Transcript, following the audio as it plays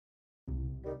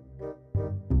Hi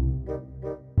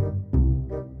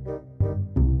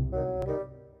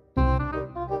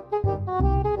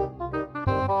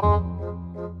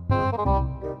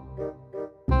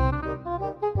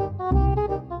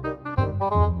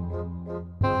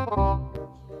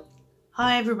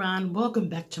everyone, welcome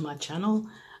back to my channel.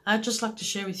 I'd just like to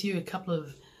share with you a couple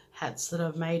of hats that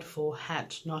I've made for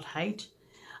Hat Not Hate.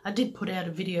 I did put out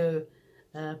a video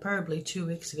probably 2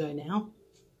 weeks ago now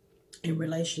in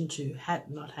relation to Hat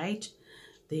Not Hate,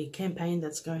 the campaign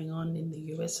that's going on in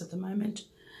the US at the moment.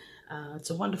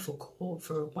 It's a wonderful cause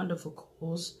for a wonderful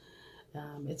cause.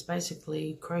 It's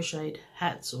basically crocheted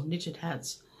hats or knitted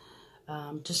hats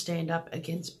to stand up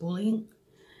against bullying.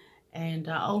 And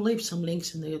I'll leave some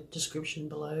links in the description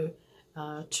below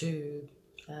to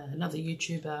another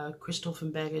YouTuber, Crystal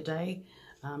from Bag a Day.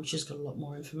 She's got a lot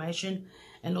more information,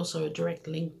 and also a direct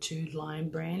link to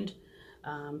LionBrand,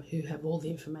 who have all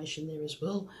the information there as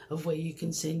well of where you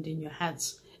can send in your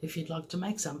hats if you'd like to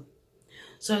make some.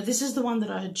 So this is the one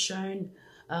that I had shown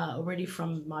already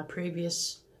from my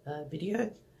previous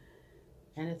video,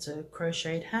 and it's a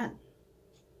crocheted hat.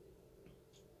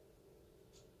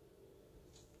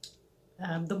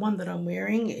 The one that I'm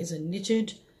wearing is a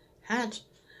knitted hat.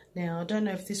 Now, I don't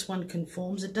know if this one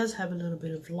conforms. It does have a little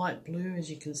bit of light blue,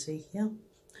 as you can see here.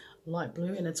 Light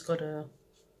blue, and it's got a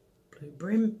blue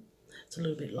brim. It's a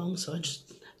little bit long, so I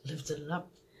just lifted it up.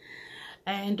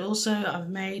 And also, I've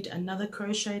made another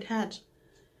crocheted hat.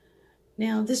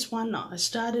 Now, this one, I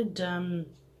started,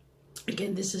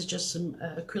 again, this is just some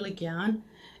acrylic yarn.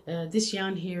 This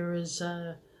yarn here is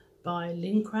by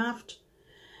LionCraft.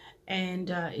 And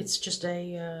it's just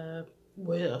a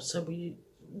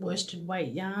worsted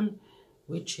weight yarn,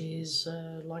 which is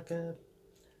like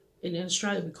in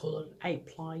Australia we call it an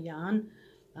 8-ply yarn,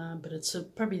 but it's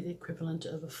probably the equivalent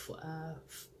of a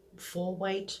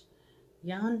 4-weight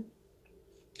yarn.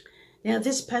 Now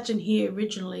this pattern here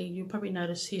originally, you'll probably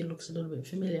notice here, looks a little bit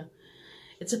familiar.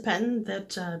 It's a pattern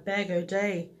that Bag o'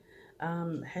 Day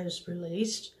has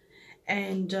released,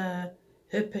 and her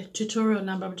tutorial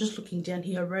number, I'm just looking down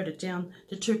here, I wrote it down.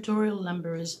 The tutorial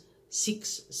number is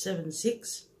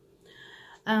 676.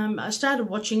 I started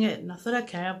watching it and I thought,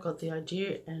 okay, I've got the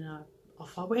idea, and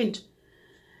off I went.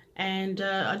 And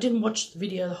I didn't watch the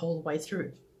video the whole way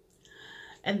through.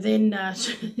 And then I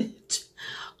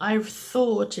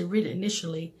thought,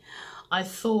 initially, I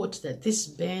thought that this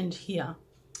band here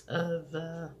of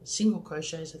single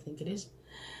crochets, I think it is,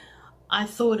 I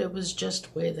thought it was just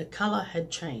where the colour had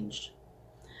changed.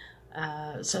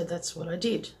 So that's what I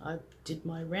did. I did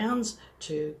my rounds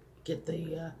to get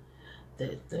the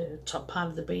top part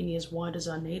of the beanie as wide as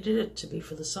I needed it to be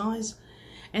for the size,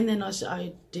 and then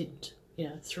I did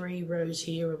 3 rows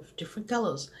here of different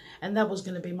colours, and that was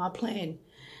going to be my plan.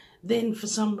 Then for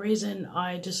some reason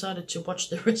I decided to watch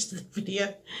the rest of the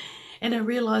video, and I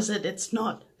realised that it's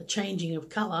not a changing of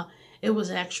colour, it was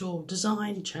an actual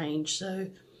design change. So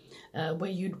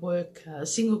where you'd work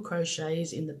single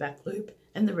crochets in the back loop,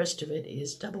 and the rest of it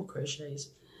is double crochets.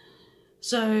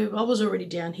 So I was already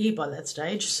down here by that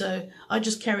stage, so I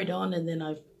just carried on, and then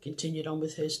I continued on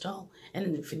with her style, and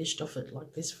then finished off it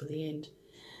like this for the end.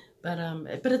 But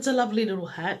it's a lovely little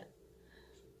hat,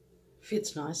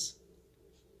 fits nice.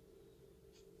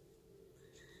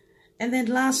 And then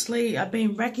lastly, I've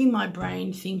been racking my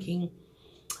brain thinking,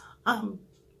 I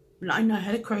know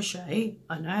how to crochet,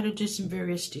 I know how to do some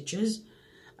various stitches.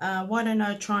 Why don't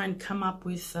I try and come up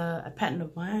with a pattern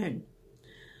of my own?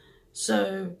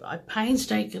 So I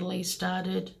painstakingly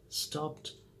started,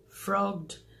 stopped,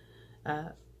 frogged,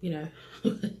 I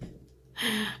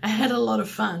had a lot of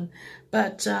fun,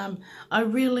 but I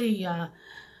really,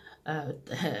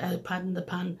 pardon the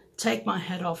pun, take my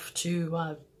hat off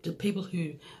to the people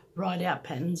who write out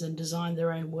patterns and design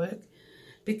their own work,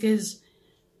 because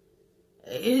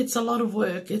it's a lot of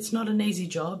work. It's not an easy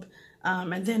job.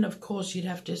 And then, of course, you'd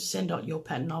have to send out your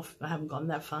pattern off. I haven't gone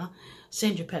that far.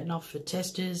 Send your pattern off for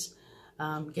testers.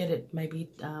 Get it maybe,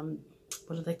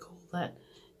 what do they call that?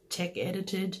 Tech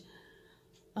edited.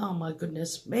 Oh, my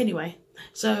goodness. Anyway,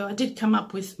 so I did come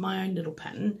up with my own little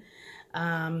pattern.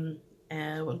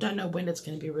 Well, don't know when it's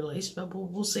going to be released, but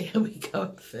we'll see how we go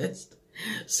at first.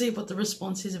 See what the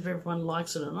response is, if everyone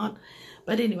likes it or not.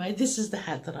 But anyway, this is the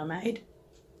hat that I made.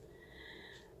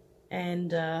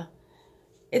 And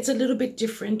it's a little bit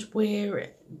different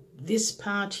where this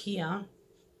part here,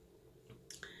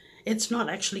 it's not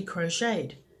actually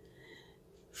crocheted.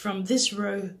 From this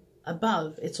row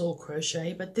above, it's all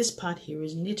crochet, but this part here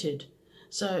is knitted.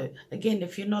 So again,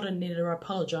 if you're not a knitter, I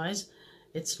apologize.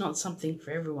 It's not something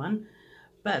for everyone.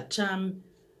 But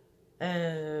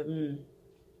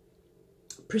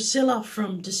Pricilla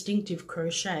from Distinctive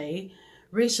Crochet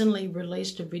recently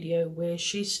released a video where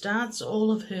she starts all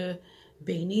of her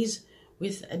beanies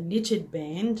with a knitted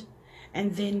band,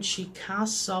 and then she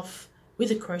casts off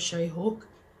with a crochet hook,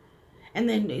 and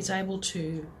then is able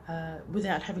to,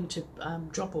 without having to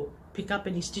drop or pick up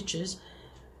any stitches,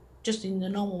 just in the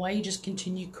normal way, you just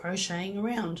continue crocheting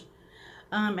around.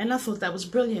 And I thought that was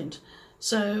brilliant.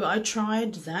 So I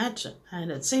tried that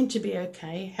and it seemed to be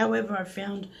okay. However, I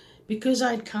found because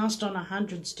I'd cast on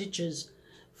 100 stitches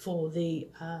for the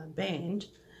band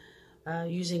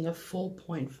using a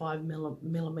 4.5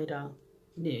 millimeter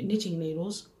knitting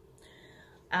needles,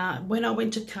 when I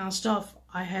went to cast off,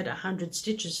 I had 100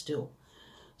 stitches still.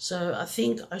 So I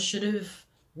think I should have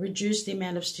reduced the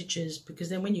amount of stitches, because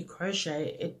then when you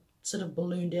crochet, it sort of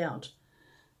ballooned out.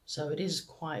 So it is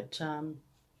quite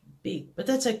big, but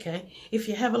that's okay. If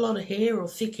you have a lot of hair or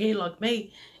thick hair like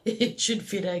me, it should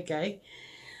fit okay.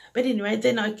 But anyway,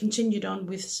 then I continued on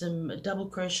with some double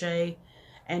crochet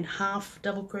and half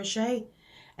double crochet,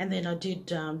 and then I did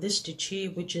this stitch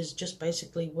here, which is just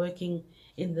basically working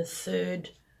in the third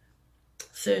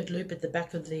loop at the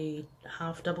back of the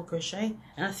half double crochet,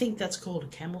 and I think that's called a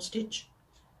camel stitch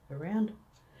around,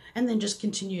 and then just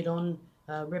continued on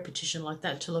repetition like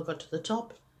that till I got to the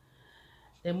top.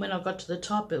 Then when I got to the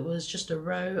top, it was just a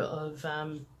row of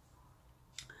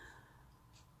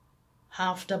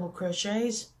half double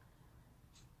crochets,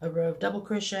 a row of double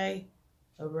crochet,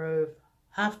 a row of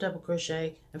half double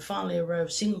crochet, and finally a row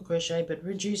of single crochet, but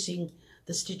reducing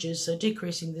the stitches, so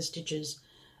decreasing the stitches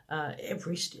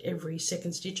every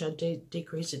second stitch. I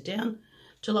decrease it down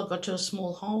till I got to a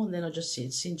small hole, and then I just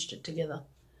cinched it together.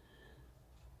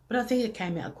 But I think it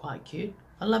came out quite cute.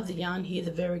 I love the yarn here,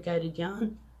 the variegated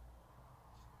yarn,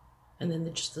 and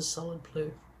then just the solid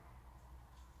blue.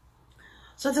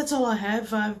 So that's all I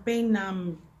have. I've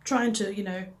been trying to, you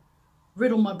know,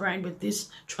 riddle my brain with this,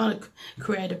 trying to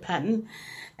create a pattern,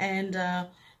 and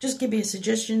just give me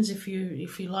suggestions if you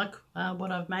like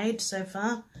what I've made so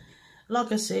far.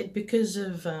 Like I said, because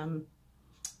of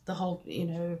the whole, you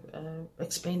know,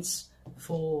 expense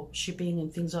for shipping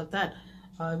and things like that,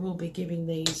 I will be giving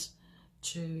these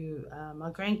to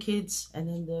my grandkids, and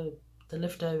then the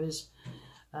leftovers,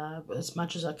 as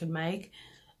much as I can make,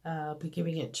 I'll be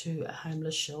giving it to a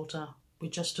homeless shelter,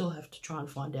 which I still have to try and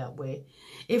find out where.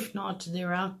 If not,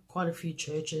 there are quite a few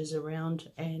churches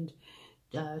around, and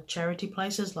charity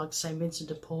places like St. Vincent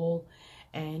de Paul,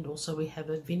 and also we have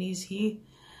a Beanies here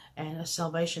and a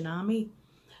Salvation Army.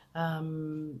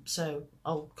 So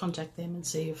I'll contact them and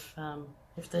see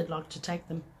if they'd like to take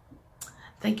them.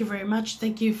 Thank you very much.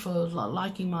 Thank you for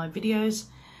liking my videos,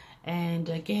 and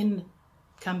again,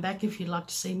 come back if you'd like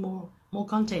to see more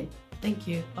content. Thank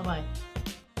you. Bye-bye.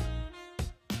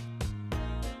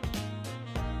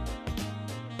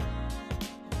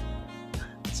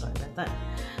 Sorry about that.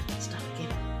 Start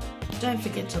again. Don't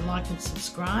forget to like and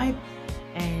subscribe,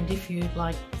 and if you'd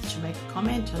like to make a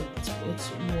comment, it's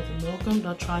more than welcomed.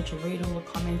 I'll try to read all the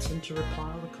comments and to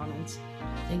reply all the comments.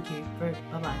 Thank you.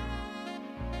 Bye-bye.